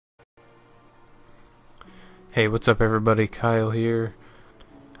Hey, what's up everybody? Kyle here.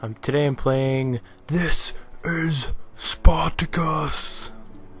 Today I'm playing This is Spartacus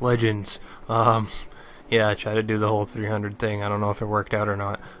Legends. Yeah, I tried to do the whole 300 thing. I don't know if it worked out or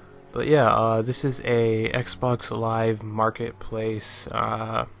not. But yeah, this is a Xbox Live Marketplace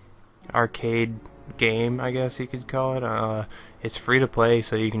arcade game, I guess you could call it. It's free to play,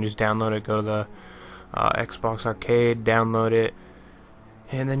 so you can just download it, go to the Xbox Arcade, download it,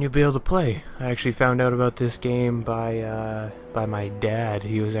 and then you'll be able to play. I actually found out about this game by my dad.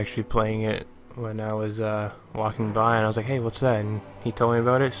 He was actually playing it when I was walking by, and I was like, "Hey, what's that?" And he told me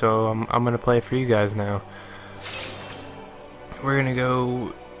about it, so I'm gonna play it for you guys now. We're gonna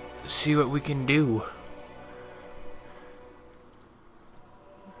go see what we can do.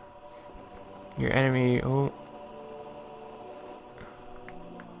 Your enemy. Oh.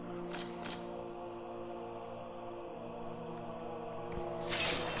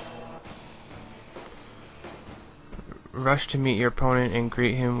 Rush to meet your opponent and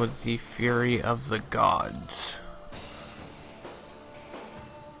greet him with the fury of the gods.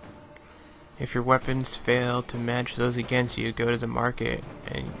 If your weapons fail to match those against you, go to the market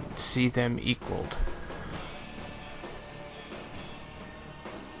and see them equaled.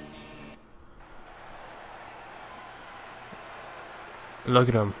 Look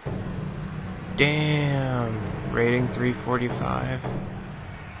at him. Damn. Rating 345.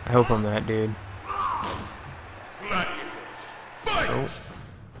 I hope I'm that dude. Oh.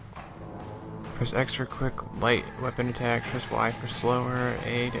 Press X for quick light weapon attacks, press Y for slower,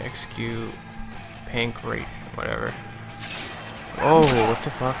 A to execute pank rate, whatever. Oh, what the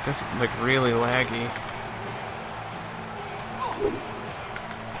fuck? That's like really laggy.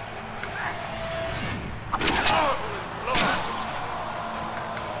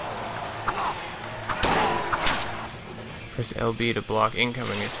 Press LB to block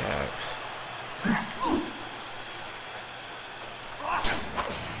incoming attacks.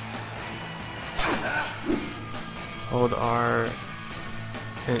 Hold R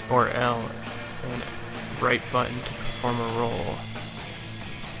or L and right button to perform a roll.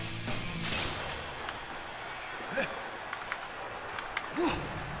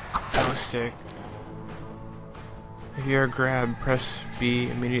 That was sick. If you're grabbed, press B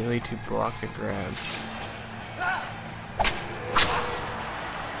immediately to block the grab.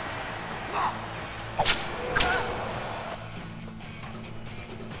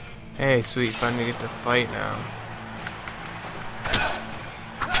 Hey, sweet, finally get to fight now.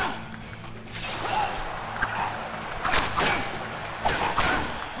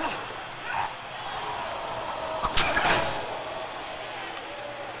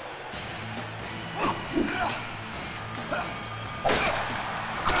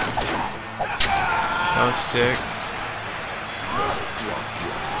 That was sick.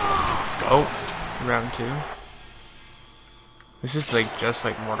 Oh, round 2. This is like just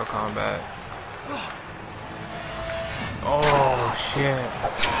like Mortal Kombat. Oh shit.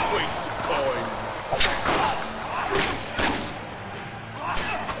 Wasted coin.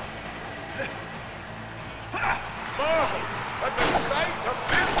 Marvel at the sight of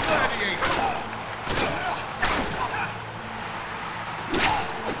this gladiator.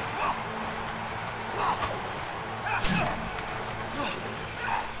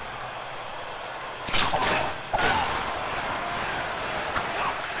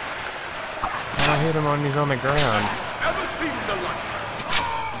 I hit him when he's on the ground. Ever seen the like?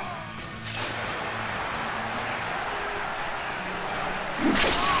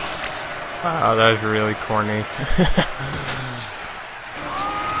 Wow, that was really corny.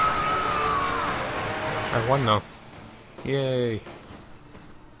 I won though. Yay.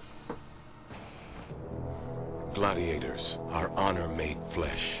 Gladiators are honor made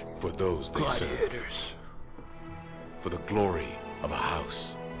flesh for those they serve. For the glory of a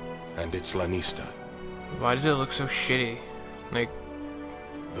house and its lanista. Why does it look so shitty? Like,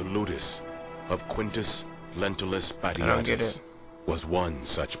 the ludus of Quintus Lentulus I don't get Batiatus it. was one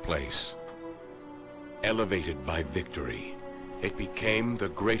such place. Elevated by victory, it became the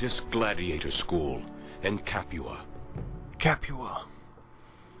greatest gladiator school in Capua. Capua.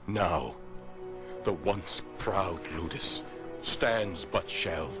 Now, the once proud ludus stands but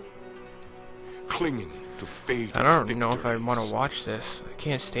shell, clinging to faded I don't know if I victories. want to watch this. I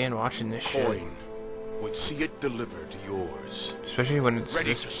can't stand watching this shit. Coin would see it delivered yours, Especially when it's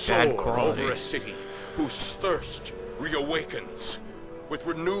ready to this bad soar quality. over a city whose thirst reawakens with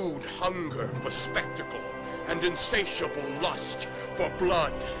renewed hunger for spectacle and insatiable lust for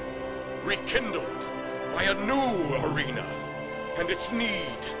blood, rekindled by a new arena and its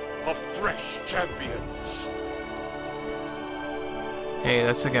need of fresh champions. Hey,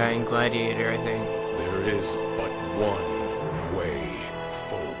 that's the guy in Gladiator, I think. There There is but one way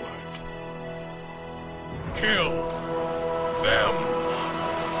forward. Kill them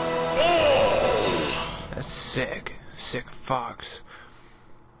all! That's sick. Sick fox.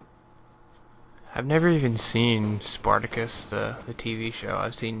 I've never even seen Spartacus, the TV show.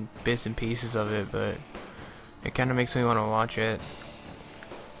 I've seen bits and pieces of it, but it kind of makes me want to watch it.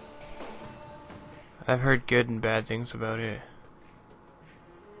 I've heard good and bad things about it.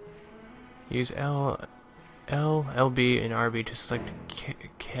 Use LB and RB to select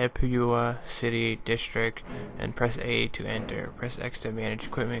Capua City District and press A to enter. Press X to manage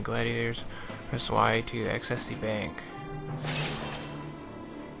equipment, gladiators. Press Y to access the bank.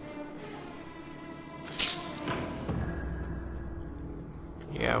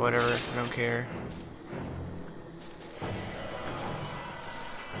 Yeah, whatever, I don't care.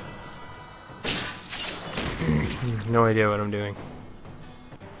 No idea what I'm doing.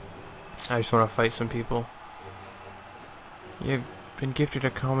 I just want to fight some people. You've been gifted a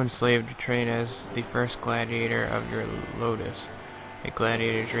common slave to train as the first gladiator of your Lotus. A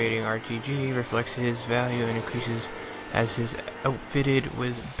gladiator's rating RTG reflects his value and increases as he is outfitted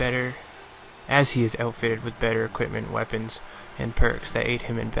with better equipment, weapons, and perks that aid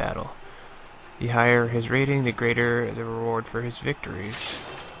him in battle. The higher his rating, the greater the reward for his victories.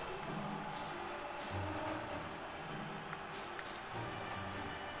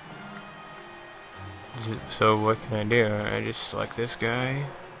 So what can I do? I just select this guy.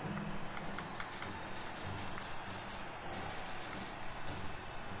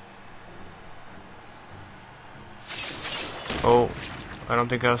 Oh, I don't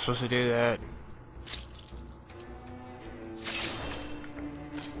think I was supposed to do that.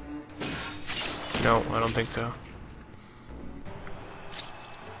 No, I don't think so.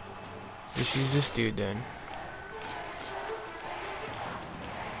 Just use this dude then.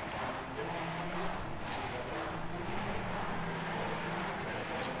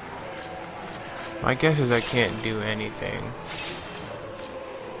 My guess is I can't do anything.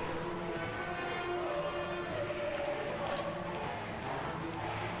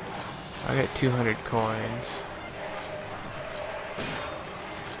 I got 200 coins.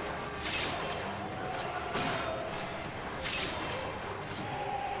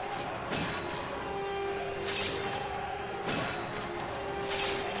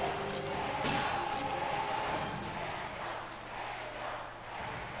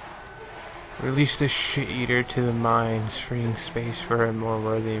 Release the shit-eater to the mines, freeing space for a more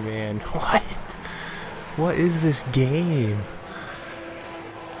worthy man. What? What is this game?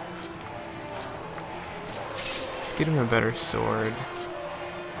 Let's get him a better sword.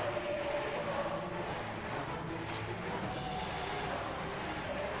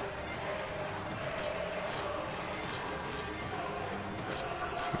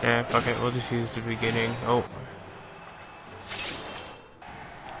 Yeah, fuck it, we'll just use the beginning. Oh.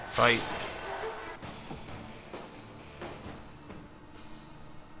 Fight.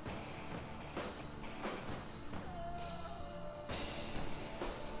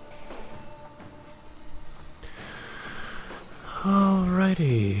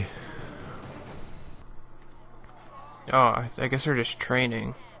 Alrighty. Oh, I guess they're just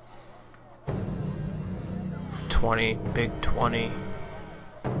training. 20, big 20.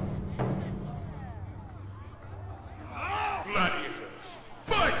 Gladiators,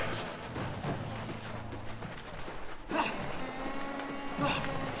 fight!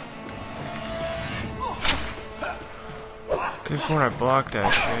 Could've sworn I blocked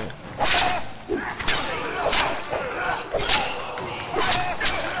that shit.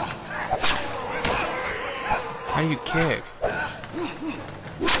 How do you kick?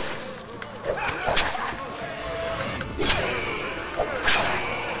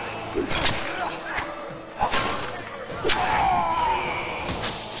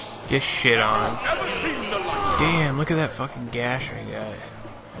 Get shit on. Damn, look at that fucking gash I got.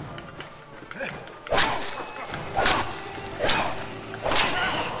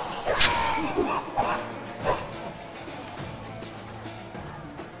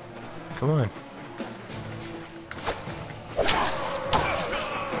 Come on.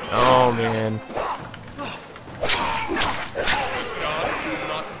 Oh man. Gods do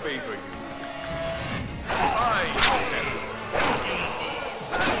not favor you.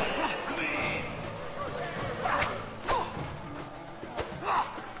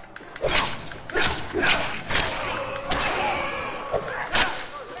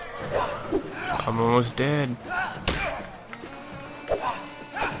 I'm almost dead.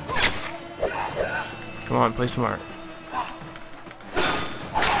 Come on, play smart.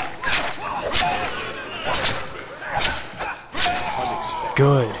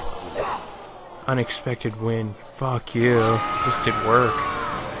 Good. Unexpected win. Fuck you. This did work.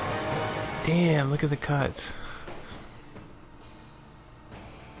 Damn, look at the cuts.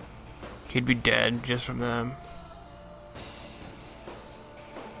 He'd be dead just from them.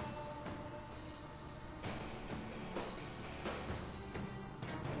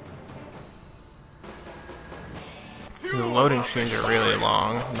 The loading screens are really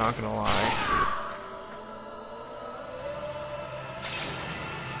long, I'm not gonna lie.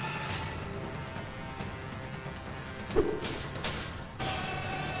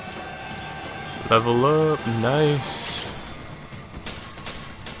 Level up, nice.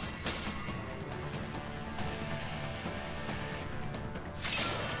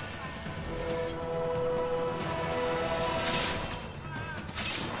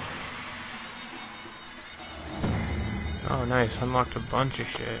 Oh, nice. Unlocked a bunch of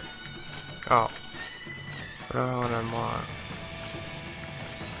shit. Oh. What do I want to unlock?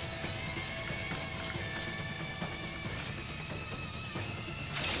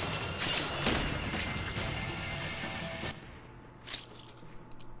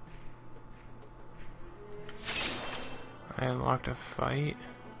 I unlocked a fight.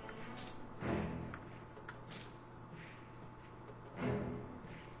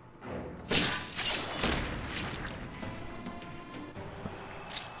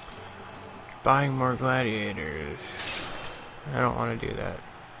 Buying more gladiators. I don't want to do that.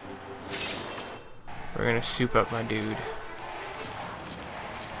 We're gonna soup up my dude.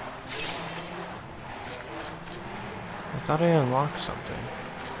 I thought I unlocked something.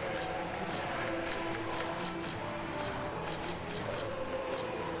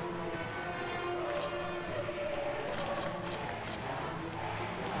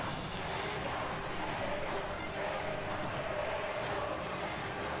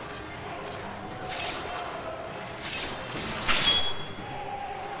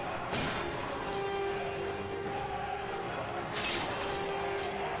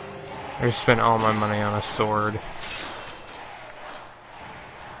 I just spent all my money on a sword.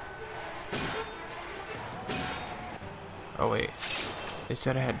 Oh wait, they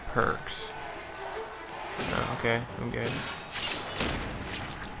said I had perks. Oh, okay, I'm good.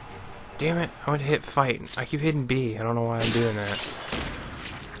 Damn it, I went to hit fight. I keep hitting B, I don't know why I'm doing that.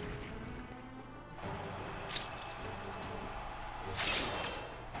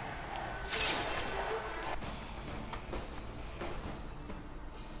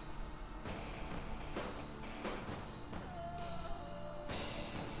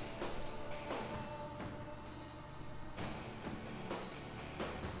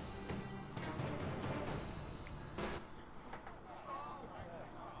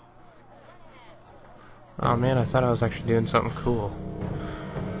 Oh man, I thought I was actually doing something cool.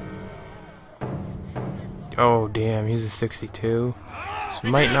 Oh damn, he's a 62. This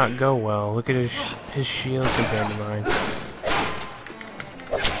might not go well. Look at his shield compared to mine.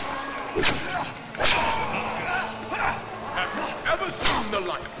 Have you ever seen the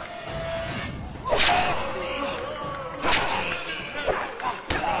light?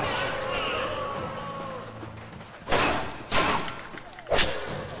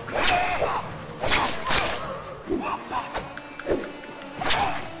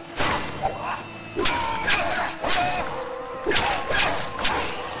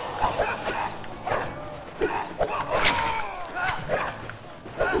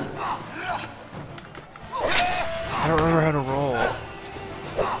 I don't remember how to roll.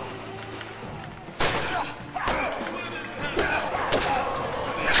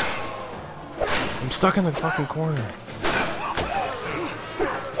 I'm stuck in the fucking corner.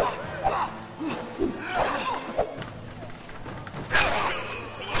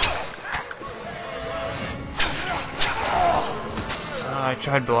 I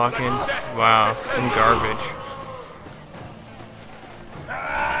tried blocking. Wow, I'm garbage.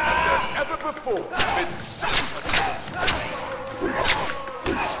 Ever before been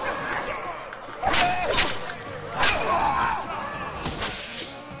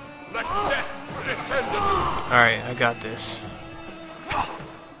let death descend anew. Alright, I got this.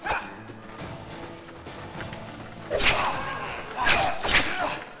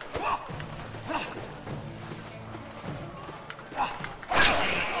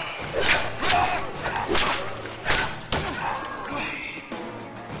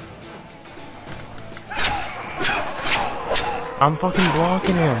 I'm fucking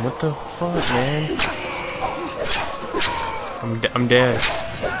blocking him. What the fuck, man? I'm dead.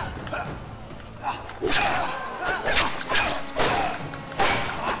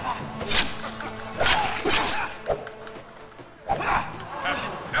 Have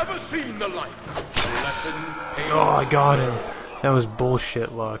you ever seen the light? A lesson Oh, I got him. That was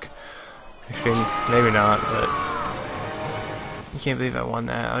bullshit luck. Actually, maybe not, but I can't believe I won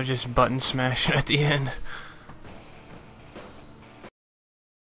that. I was just button smashing at the end.